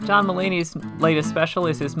John Mulaney's latest special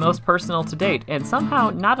is his most personal to date, and somehow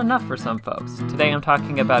not enough for some folks. Today I'm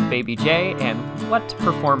talking about Baby J and what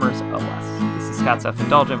performers owe us. This is Scott's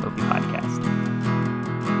Self-Indulgent Movie Podcast.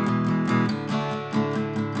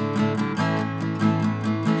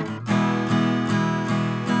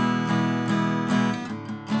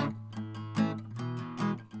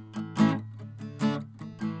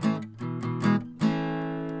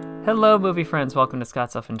 Hello, movie friends. Welcome to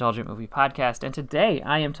Scott's Self-Indulgent Movie Podcast, and today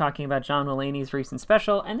I am talking about John Mulaney's recent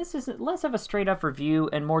special, and this is less of a straight-up review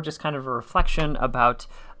and more just kind of a reflection about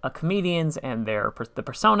comedians and the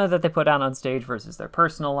persona that they put out on stage versus their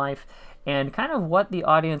personal life, and kind of what the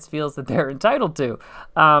audience feels that they're entitled to,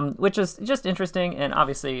 which is just interesting, and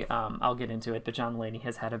obviously I'll get into it, but John Mulaney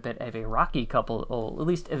has had a bit of a rocky couple, or at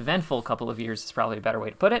least eventful couple of years is probably a better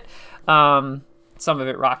way to put it. Some of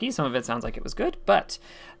it rocky, some of it sounds like it was good, but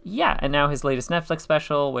yeah, and now his latest Netflix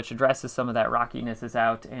special, which addresses some of that rockiness, is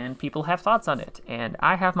out, and people have thoughts on it, and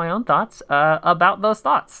I have my own thoughts about those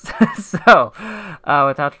thoughts. So,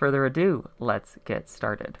 without further ado, let's get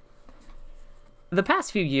started. The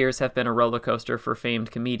past few years have been a roller coaster for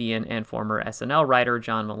famed comedian and former SNL writer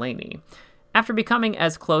John Mulaney. After becoming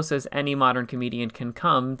as close as any modern comedian can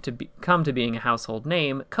come to being a household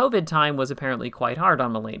name, COVID time was apparently quite hard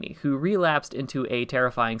on Mulaney, who relapsed into a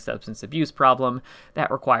terrifying substance abuse problem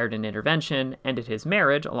that required an intervention, ended his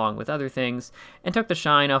marriage, along with other things, and took the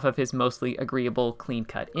shine off of his mostly agreeable,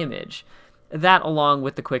 clean-cut image. That, along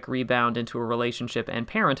with the quick rebound into a relationship and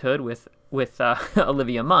parenthood with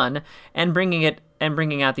Olivia Munn, and bringing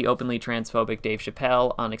out the openly transphobic Dave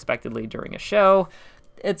Chappelle unexpectedly during a show,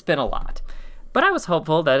 it's been a lot. But I was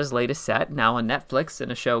hopeful that his latest set, now on Netflix in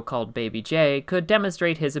a show called Baby J, could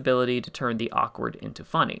demonstrate his ability to turn the awkward into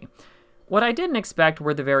funny. What I didn't expect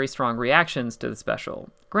were the very strong reactions to the special.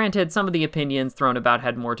 Granted, some of the opinions thrown about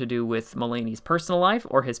had more to do with Mulaney's personal life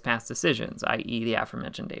or his past decisions, i.e. the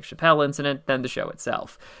aforementioned Dave Chappelle incident, than the show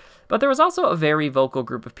itself. But there was also a very vocal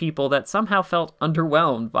group of people that somehow felt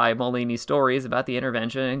underwhelmed by Mulaney's stories about the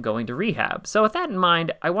intervention and going to rehab. So with that in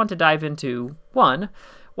mind, I want to dive into 1.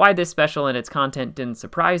 Why this special and its content didn't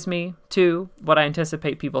surprise me, 2. What I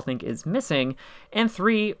anticipate people think is missing, and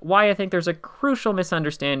 3. Why I think there's a crucial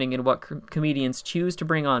misunderstanding in what comedians choose to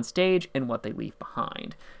bring on stage and what they leave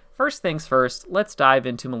behind. First things first, let's dive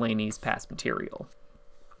into Mulaney's past material.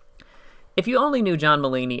 If you only knew John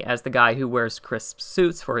Mulaney as the guy who wears crisp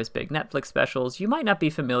suits for his big Netflix specials, you might not be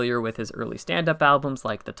familiar with his early stand-up albums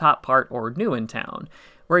like The Top Part or New in Town,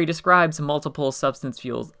 where he describes multiple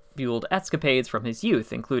substance-fueled escapades from his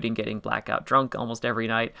youth, including getting blackout drunk almost every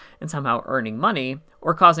night and somehow earning money,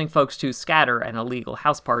 or causing folks to scatter at an illegal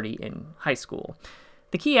house party in high school.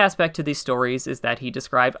 The key aspect to these stories is that he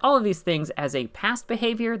described all of these things as a past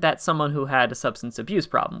behavior that someone who had a substance abuse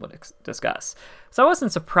problem would discuss. So I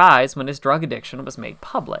wasn't surprised when his drug addiction was made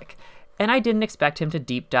public, and I didn't expect him to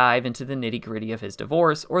deep dive into the nitty-gritty of his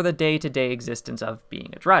divorce or the day-to-day existence of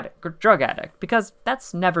being a drug addict, because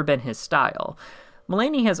that's never been his style.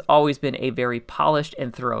 Mulaney has always been a very polished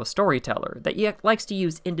and thorough storyteller that yet likes to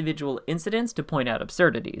use individual incidents to point out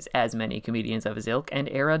absurdities, as many comedians of his ilk and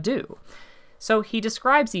era do. So he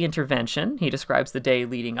describes the intervention, he describes the day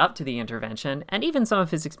leading up to the intervention, and even some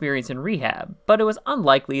of his experience in rehab, but it was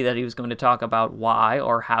unlikely that he was going to talk about why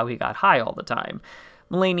or how he got high all the time.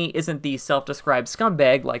 Mulaney isn't the self-described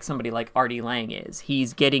scumbag like somebody like Artie Lang is.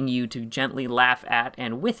 He's getting you to gently laugh at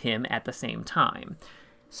and with him at the same time.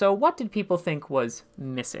 So what did people think was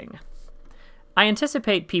missing? I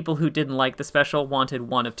anticipate people who didn't like the special wanted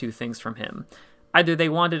one of two things from him. Either they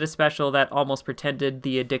wanted a special that almost pretended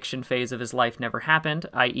the addiction phase of his life never happened,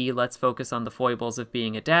 i.e. let's focus on the foibles of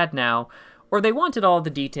being a dad now, or they wanted all the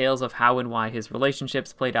details of how and why his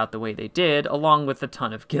relationships played out the way they did, along with a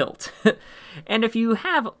ton of guilt. And if you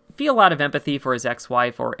feel a lot of empathy for his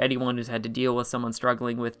ex-wife or anyone who's had to deal with someone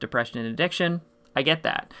struggling with depression and addiction, I get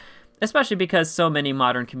that. Especially because so many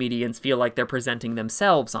modern comedians feel like they're presenting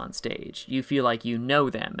themselves on stage. You feel like you know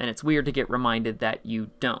them, and it's weird to get reminded that you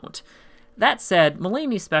don't. That said,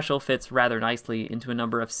 Mulaney's special fits rather nicely into a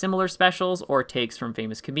number of similar specials or takes from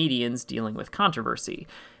famous comedians dealing with controversy,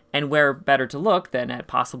 and where better to look than at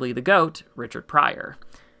possibly the GOAT, Richard Pryor.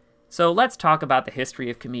 So let's talk about the history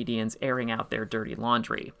of comedians airing out their dirty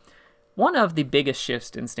laundry. One of the biggest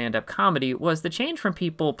shifts in stand-up comedy was the change from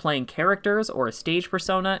people playing characters or a stage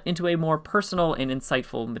persona into a more personal and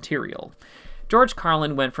insightful material. George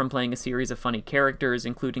Carlin went from playing a series of funny characters,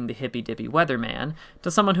 including the hippy-dippy weatherman, to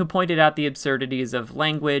someone who pointed out the absurdities of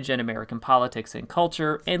language and American politics and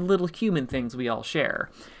culture and little human things we all share.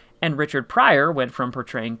 And Richard Pryor went from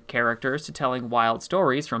portraying characters to telling wild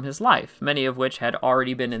stories from his life, many of which had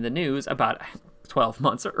already been in the news about 12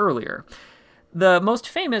 months earlier. The most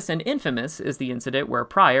famous and infamous is the incident where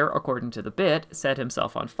Pryor, according to the bit, set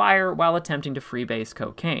himself on fire while attempting to freebase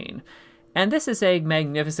cocaine. And this is a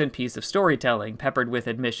magnificent piece of storytelling, peppered with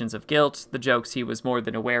admissions of guilt, the jokes he was more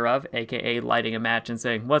than aware of, aka lighting a match and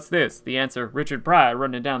saying, "What's this?" The answer, "Richard Pryor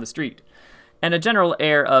running down the street." And a general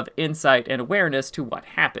air of insight and awareness to what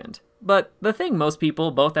happened. But the thing most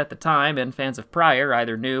people, both at the time and fans of Pryor,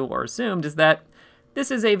 either knew or assumed is that this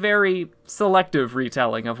is a very selective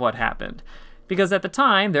retelling of what happened. Because at the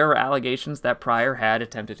time, there were allegations that Pryor had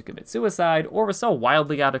attempted to commit suicide or was so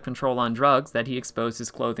wildly out of control on drugs that he exposed his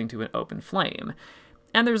clothing to an open flame.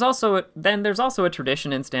 And there's also a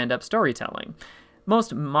tradition in stand-up storytelling.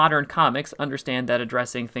 Most modern comics understand that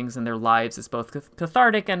addressing things in their lives is both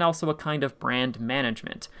cathartic and also a kind of brand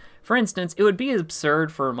management. For instance, it would be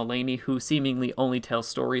absurd for Mulaney, who seemingly only tells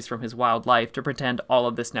stories from his wild life, to pretend all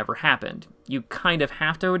of this never happened. You kind of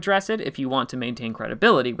have to address it if you want to maintain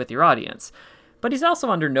credibility with your audience. But he's also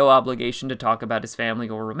under no obligation to talk about his family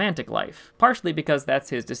or romantic life, partially because that's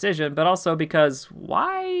his decision, but also because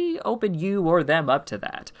why open you or them up to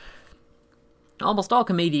that? Almost all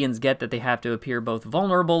comedians get that they have to appear both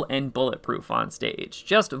vulnerable and bulletproof on stage.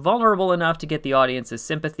 Just vulnerable enough to get the audience's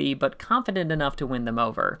sympathy, but confident enough to win them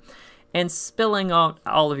over. And spilling out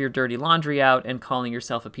all of your dirty laundry out and calling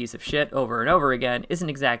yourself a piece of shit over and over again isn't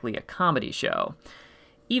exactly a comedy show.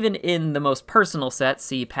 Even in the most personal sets,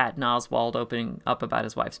 see Patton Oswalt opening up about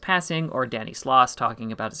his wife's passing, or Danny Sloss talking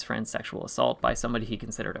about his friend's sexual assault by somebody he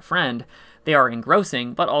considered a friend, they are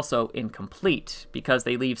engrossing, but also incomplete, because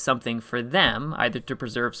they leave something for them, either to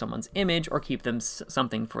preserve someone's image or keep them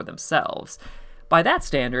something for themselves. By that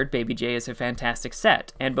standard, Baby J is a fantastic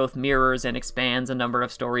set, and both mirrors and expands a number of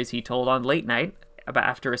stories he told on late night about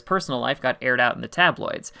after his personal life got aired out in the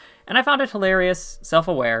tabloids, and I found it hilarious,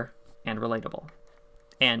 self-aware, and relatable.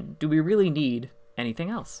 And do we really need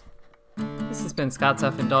anything else? This has been Scott's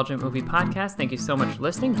Self-Indulgent Movie Podcast. Thank you so much for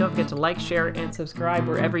listening. Don't forget to like, share, and subscribe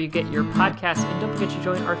wherever you get your podcasts. And don't forget to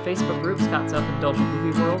join our Facebook group, Scott's Self-Indulgent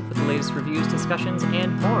Movie World, for the latest reviews, discussions,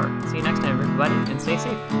 and more. See you next time, everybody, and stay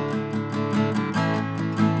safe.